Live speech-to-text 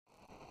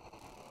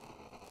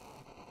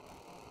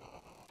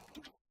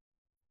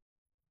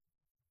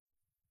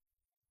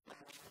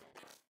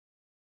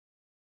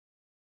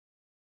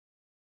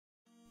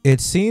It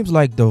seems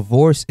like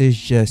divorce is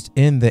just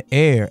in the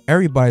air.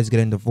 Everybody's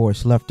getting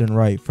divorced left and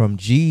right, from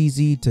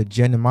Jeezy to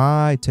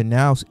Jeremiah to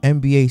now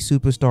NBA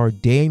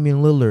superstar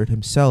Damian Lillard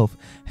himself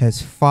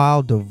has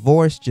filed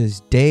divorce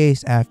just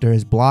days after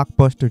his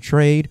blockbuster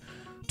trade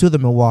to the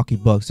Milwaukee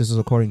Bucks. This is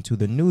according to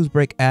the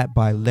Newsbreak app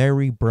by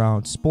Larry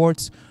Brown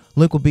Sports.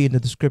 Link will be in the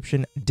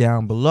description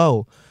down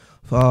below.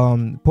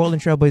 Portland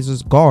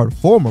Trailblazers guard,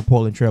 former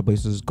Portland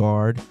Trailblazers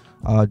guard,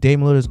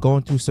 Damian Lillard is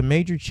going through some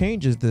major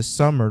changes this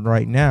summer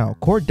right now.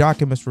 Court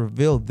documents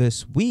revealed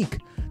this week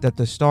that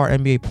the star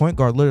NBA point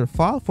guard Lillard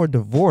filed for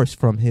divorce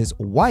from his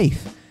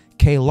wife,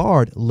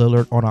 Kay'La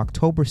Lillard, on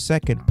October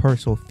 2nd per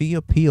Sophia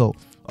appeal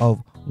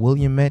of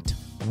Willamette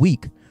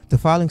Week. The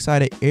filing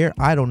cited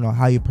I don't know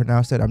how you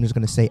pronounce that. I'm just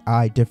going to say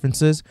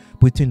differences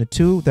between the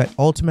two that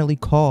ultimately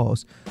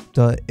caused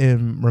the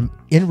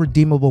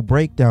irredeemable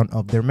breakdown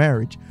of their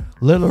marriage.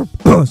 Lillard,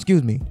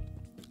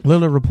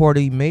 Lillard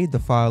reportedly made the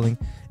filing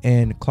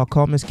in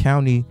Clackamas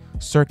County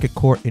Circuit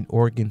Court in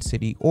Oregon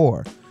City.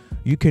 Or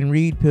you can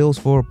read pills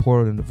for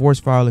report and divorce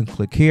filing.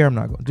 Click here. I'm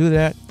not going to do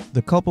that.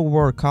 The couple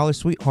were college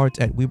sweethearts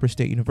at Weber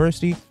State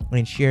University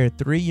and shared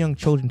 3 young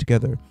children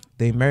together.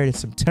 They married in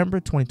September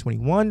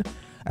 2021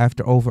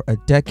 after over a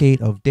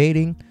decade of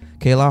dating.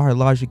 Kay'La had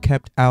largely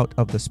kept out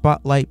of the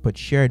spotlight but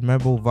shared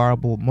memorable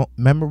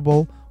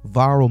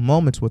viral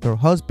moments with her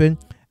husband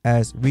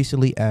as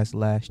recently as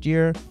last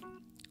year.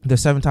 The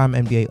 7-time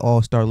NBA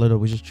All-Star Lillard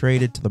was just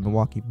traded to the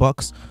Milwaukee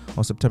Bucks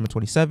on September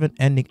 27,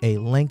 ending a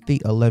lengthy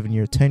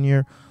 11-year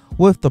tenure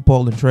with the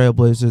Portland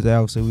Trailblazers.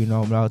 Obviously, we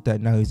know about that.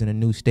 Now he's in a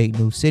new state,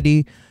 new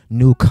city,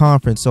 new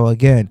conference. So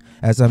again,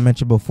 as I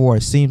mentioned before,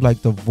 it seems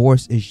like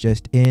divorce is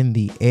just in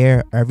the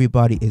air.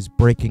 Everybody is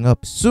breaking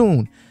up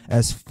soon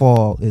as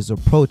fall is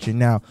approaching.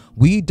 Now,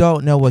 we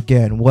don't know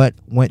again what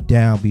went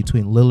down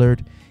between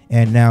Lillard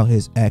and now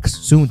his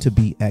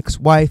soon-to-be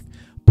ex-wife.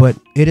 But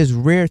it is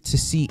rare to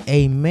see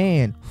a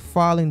man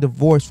filing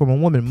divorce from a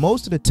woman.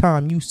 Most of the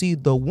time, you see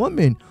the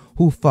woman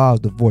who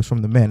files divorce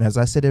from the man. As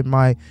I said in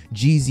my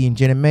Jeezy and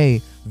Jeremiah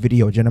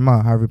video,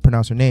 Jeremiah, however you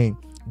pronounce her name,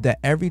 that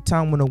every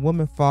time when a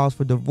woman files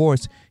for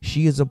divorce,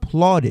 she is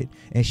applauded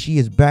and she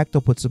is backed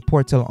up with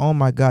support, telling, oh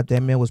my God,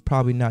 that man was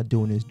probably not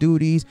doing his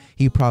duties.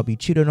 He probably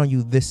cheated on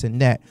you, this and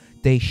that.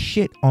 They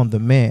shit on the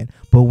man.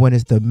 But when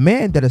it's the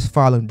man that is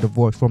filing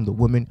divorce from the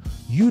woman,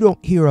 you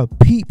don't hear a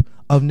peep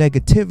of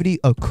negativity,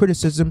 of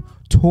criticism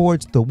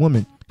towards the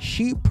woman.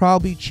 She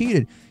probably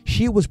cheated.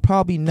 She was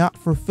probably not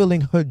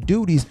fulfilling her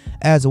duties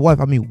as a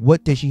wife. I mean,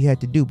 what did she have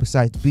to do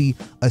besides be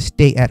a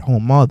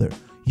stay-at-home mother?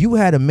 You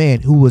had a man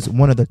who was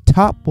one of the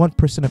top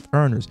 1% of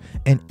earners,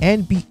 an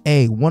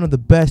NBA, one of the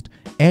best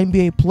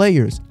NBA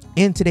players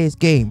in today's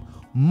game,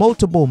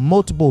 multiple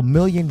 $1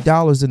 million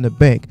in the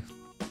bank.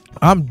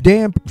 I'm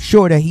damn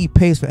sure that he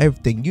pays for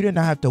everything. You did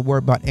not have to worry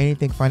about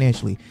anything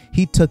financially.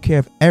 He took care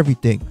of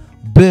everything.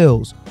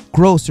 Bills,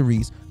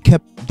 groceries,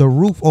 kept the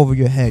roof over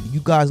your head.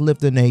 You guys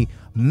lived in a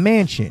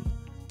mansion.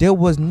 There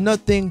was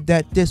nothing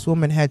that this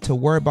woman had to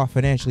worry about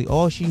financially.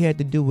 All she had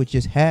to do was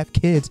just have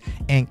kids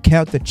and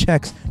count the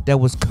checks that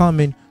was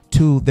coming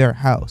to their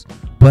house.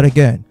 But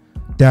again,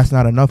 that's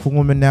not enough for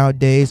women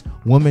nowadays.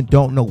 Women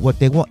don't know what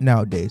they want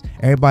nowadays.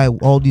 Everybody,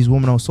 all these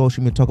women on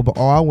social media talk about,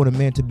 oh, I want a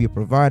man to be a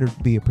provider,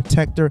 be a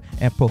protector,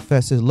 and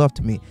profess his love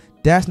to me.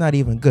 That's not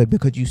even good,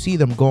 because you see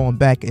them going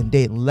back and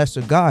dating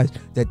lesser guys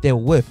that they're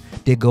with.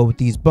 They go with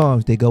these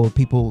bums. They go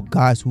with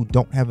guys who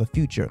don't have a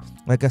future.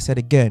 Like I said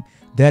again,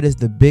 that is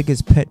the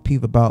biggest pet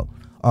peeve about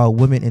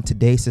women in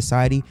today's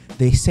society.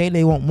 They say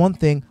they want one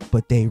thing,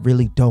 but they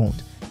really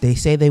don't. They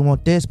say they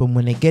want this, but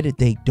when they get it,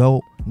 they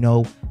don't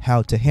know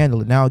how to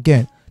handle it. Now,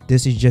 again,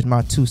 this is just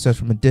my 2 cents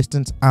from a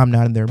distance. I'm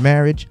not in their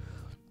marriage.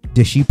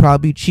 Did she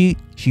probably cheat?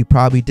 She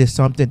probably did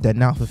something that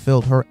not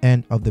fulfilled her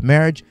end of the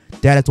marriage.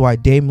 That is why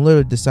Damian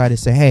Lillard decided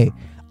to say, hey,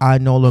 I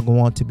no longer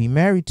want to be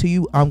married to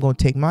you. I'm going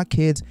to take my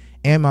kids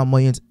and my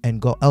millions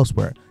and go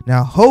elsewhere.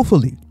 Now,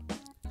 hopefully,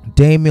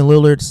 Damian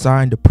Lillard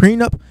signed a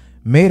prenup,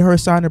 made her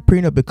sign a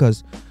prenup,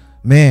 because,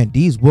 man,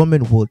 these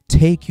women will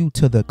take you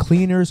to the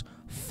cleaners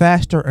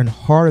faster and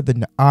harder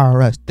than the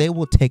IRS. They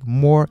will take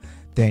more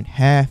than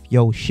half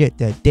your shit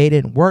that they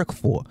didn't work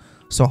for.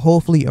 So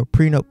hopefully a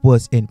prenup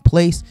was in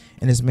place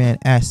and this man's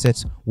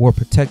assets were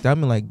protected. I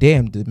mean, like,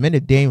 damn, the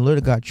minute Damian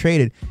Lillard got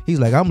traded, he's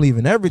like, I'm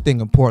leaving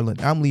everything in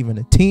Portland. I'm leaving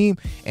the team,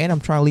 and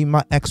I'm trying to leave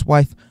my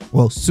ex-wife,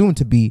 well, soon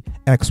to be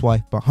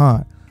ex-wife,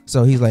 behind.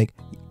 So he's like,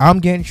 I'm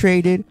getting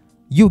traded.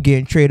 You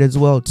getting traded as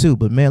well too.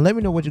 But man, let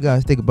me know what you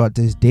guys think about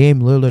this.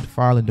 Damian Lillard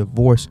filing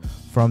divorce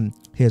from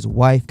his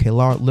wife,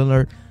 Kay'La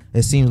Lillard.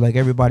 It seems like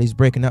everybody's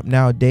breaking up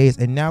nowadays,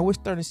 and now we're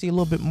starting to see a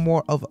little bit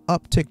more of an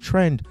uptick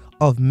trend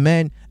of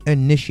men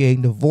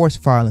initiating divorce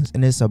filings,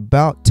 and it's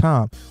about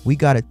time. We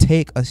got to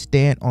take a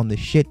stand on the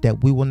shit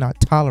that we will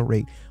not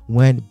tolerate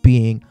when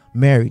being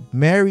married.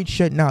 Marriage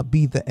should not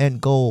be the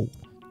end goal,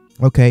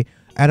 okay?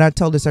 And I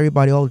tell this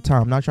everybody all the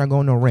time. I'm not trying to go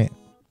on no rant.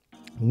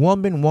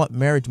 Women want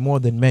marriage more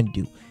than men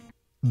do.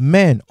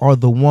 Men are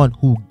the one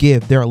who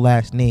give their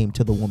last name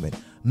to the woman.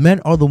 Men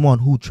are the one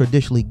who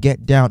traditionally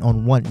get down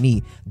on one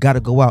knee, got to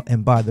go out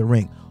and buy the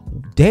ring.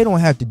 They don't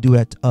have to do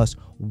that to us.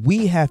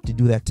 We have to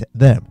do that to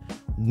them.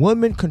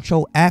 Women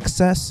control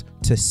access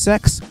to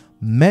sex.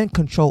 Men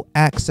control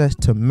access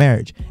to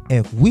marriage.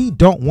 If we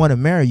don't want to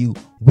marry you,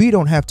 we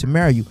don't have to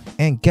marry you.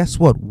 And guess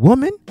what?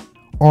 Women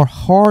are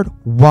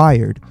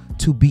hardwired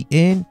to be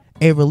in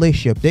a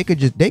relationship. They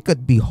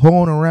could be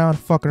hoeing around,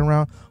 fucking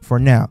around for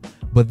now.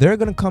 But they're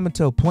going to come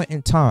into a point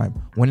in time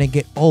when they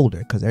get older,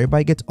 because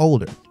everybody gets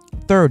older,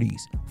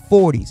 30s,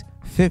 40s,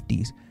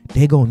 50s,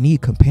 they going to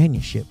need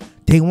companionship.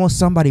 They want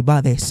somebody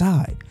by their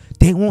side.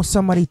 They want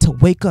somebody to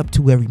wake up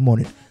to every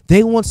morning.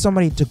 They want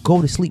somebody to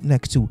go to sleep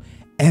next to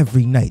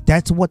every night.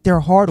 That's what they're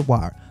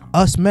hardwired.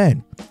 Us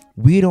men,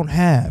 we don't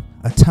have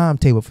a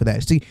timetable for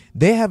that. See,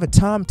 they have a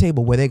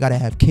timetable where they got to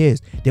have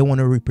kids. They want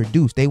to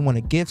reproduce. They want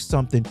to give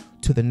something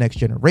to the next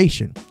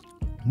generation.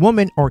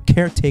 Women are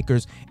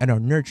caretakers and are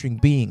nurturing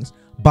beings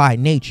by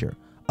nature.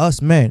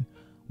 Us men,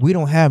 we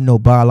don't have no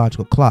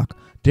biological clock.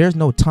 There's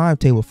no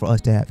timetable for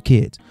us to have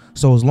kids.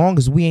 So as long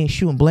as we ain't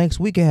shooting blanks,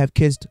 we can have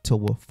kids till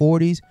we're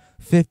 40s,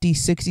 50s,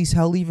 60s,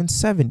 hell, even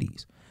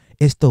 70s.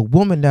 It's the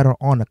women that are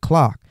on the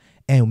clock,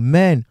 and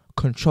men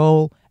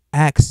control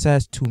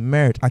access to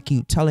marriage. I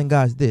keep telling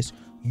guys this: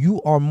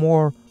 you are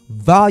more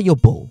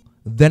valuable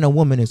than a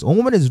woman is. A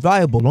woman is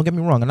valuable. Don't get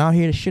me wrong. I'm not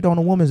here to shit on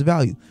a woman's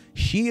value.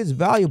 She is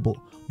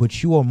valuable,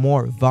 but you are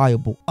more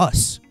valuable.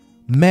 Us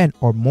men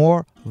are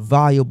more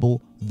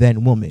valuable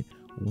than women.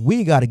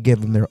 We got to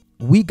give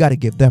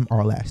them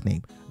our last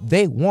name.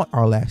 They want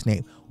our last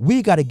name.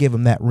 We got to give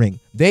them that ring.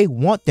 They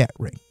want that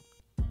ring.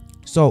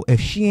 So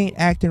if she ain't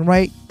acting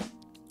right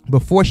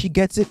before she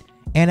gets it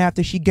and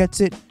after she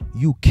gets it,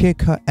 you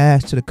kick her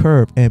ass to the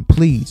curb. And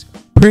please,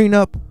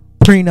 prenup,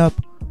 prenup,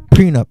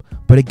 prenup.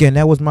 But again,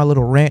 that was my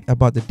little rant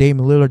about the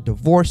Damian Lillard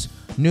divorce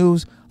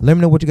news. Let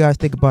me know what you guys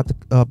think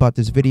about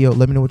this video.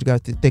 Let me know what you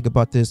guys think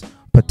about this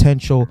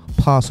potential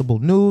possible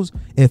news.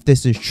 If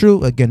this is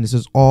true, again, this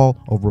is all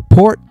a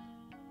report.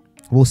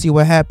 We'll see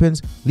what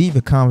happens. Leave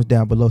your comments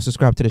down below.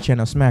 Subscribe to the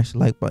channel. Smash the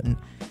like button.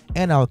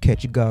 And I'll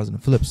catch you guys on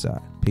the flip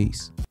side.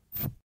 Peace.